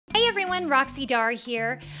everyone, Roxy Darr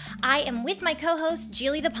here. I am with my co-host,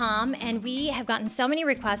 Jilly the Palm, and we have gotten so many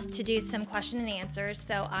requests to do some question and answers,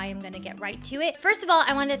 so I am gonna get right to it. First of all,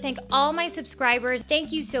 I wanted to thank all my subscribers.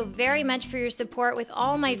 Thank you so very much for your support with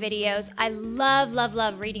all my videos. I love, love,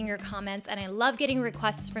 love reading your comments, and I love getting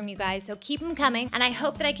requests from you guys, so keep them coming, and I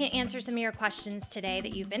hope that I can answer some of your questions today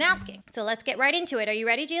that you've been asking. So let's get right into it. Are you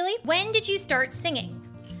ready, Jilly? When did you start singing?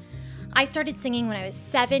 I started singing when I was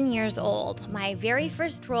 7 years old. My very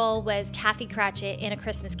first role was Kathy Cratchit in A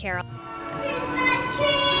Christmas Carol.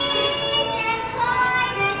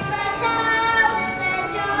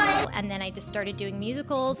 And then I just started doing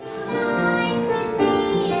musicals.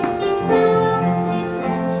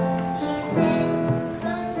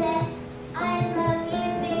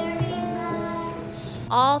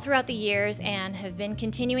 All throughout the years and have been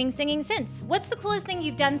continuing singing since. What's the coolest thing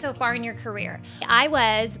you've done so far in your career? I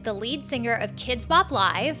was the lead singer of Kids Bop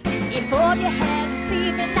Live. If all you had is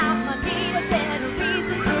leaving out my need a better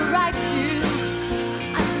reason to write you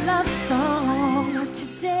a love song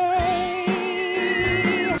today.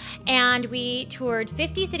 And we toured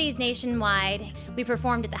 50 cities nationwide. We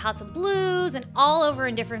performed at the House of Blues and all over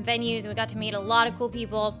in different venues, and we got to meet a lot of cool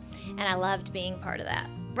people, and I loved being part of that.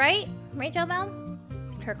 Right? Right, JoBelle?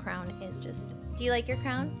 Her crown is just, do you like your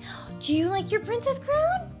crown? Do you like your princess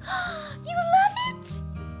crown? You love it?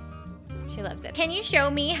 She loves it. Can you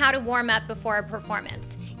show me how to warm up before a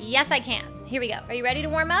performance? Yes, I can. Here we go. Are you ready to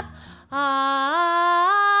warm up?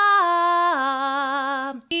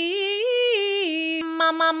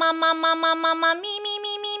 Mama, mama, mama, mama, me, me,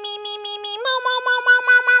 me, me, me, me, me, me, mama, mama,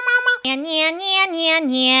 mama, mama. Yeah, yeah, yeah,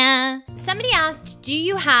 yeah. Somebody asked, do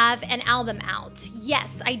you have an album out?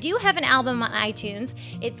 Yes, I do have an album on iTunes.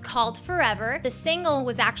 It's called Forever. The single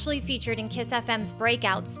was actually featured in Kiss FM's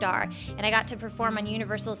Breakout Star, and I got to perform on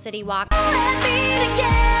Universal City Walk. And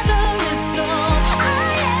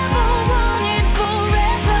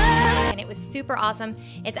it was super awesome.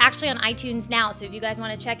 It's actually on iTunes now, so if you guys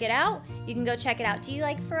want to check it out, you can go check it out. Do you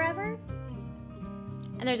like Forever?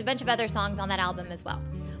 And there's a bunch of other songs on that album as well.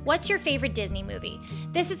 What's your favorite Disney movie?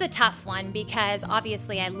 This is a tough one because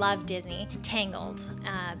obviously I love Disney. Tangled,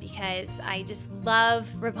 because I just love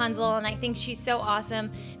Rapunzel and I think she's so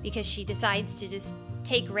awesome because she decides to just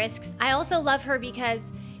take risks. I also love her because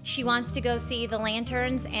she wants to go see the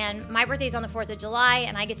lanterns, and my birthday's on the 4th of July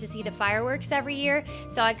and I get to see the fireworks every year,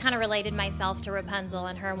 so I kind of related myself to Rapunzel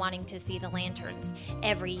and her wanting to see the lanterns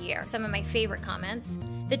every year. Some of my favorite comments.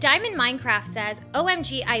 The Diamond Minecraft says,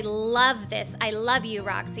 OMG, I love this. I love you,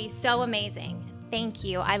 Roxy. So amazing. Thank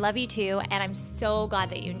you. I love you too, and I'm so glad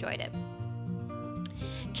that you enjoyed it.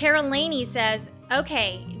 Carol Laney says,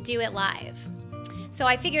 okay, do it live. So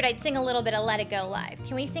I figured I'd sing a little bit of Let It Go live.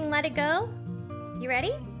 Can we sing Let It Go? You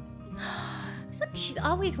ready? Look, she's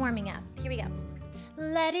always warming up. Here we go.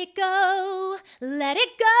 Let it go, let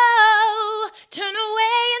it go. Turn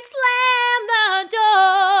away and slam the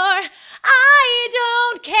door. I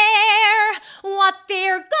don't care what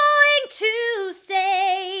they're going to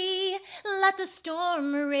say. Let the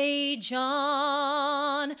storm rage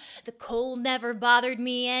on. The cold never bothered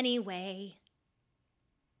me anyway.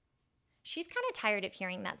 She's kind of tired of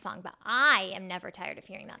hearing that song, but I am never tired of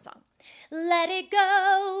hearing that song. Let it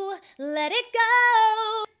go, let it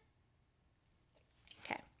go.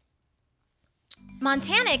 Okay.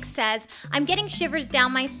 Montanix says, I'm getting shivers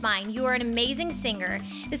down my spine. You are an amazing singer.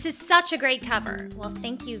 This is such a great cover. Well,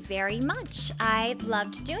 thank you very much. I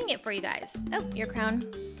loved doing it for you guys. Oh, your crown.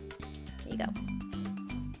 There you go.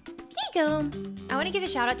 There you go. I want to give a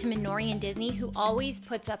shout out to Minori and Disney, who always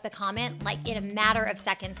puts up a comment like in a matter of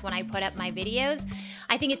seconds when I put up my videos.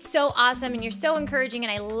 I think it's so awesome and you're so encouraging,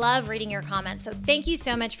 and I love reading your comments. So thank you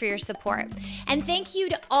so much for your support. And thank you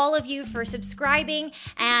to all of you for subscribing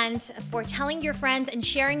and for telling your friends and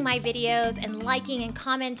sharing my videos and liking and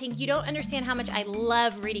commenting. You don't understand how much I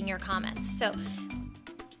love reading your comments. So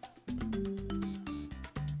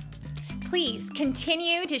please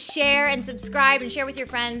continue to share and subscribe and share with your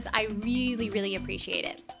friends. I really, really appreciate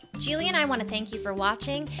it. Julie and I want to thank you for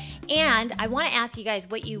watching, and I want to ask you guys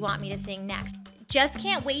what you want me to sing next. Just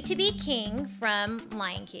Can't Wait to Be King from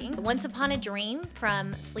Lion King, Once Upon a Dream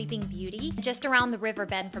from Sleeping Beauty, Just Around the River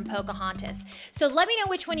Bend from Pocahontas. So let me know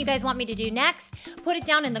which one you guys want me to do next. Put it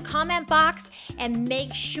down in the comment box and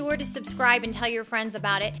make sure to subscribe and tell your friends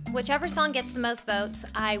about it. Whichever song gets the most votes,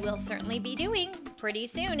 I will certainly be doing pretty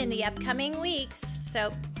soon in the upcoming weeks.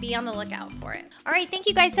 So be on the lookout for it. All right, thank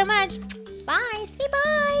you guys so much. Bye. Say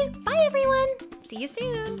bye. Bye, everyone. See you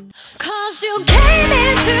soon. 'Cause you came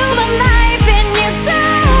into my life and you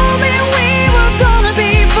told me we were gonna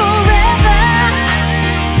be forever,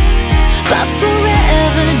 but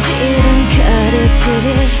forever didn't cut it, did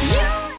it?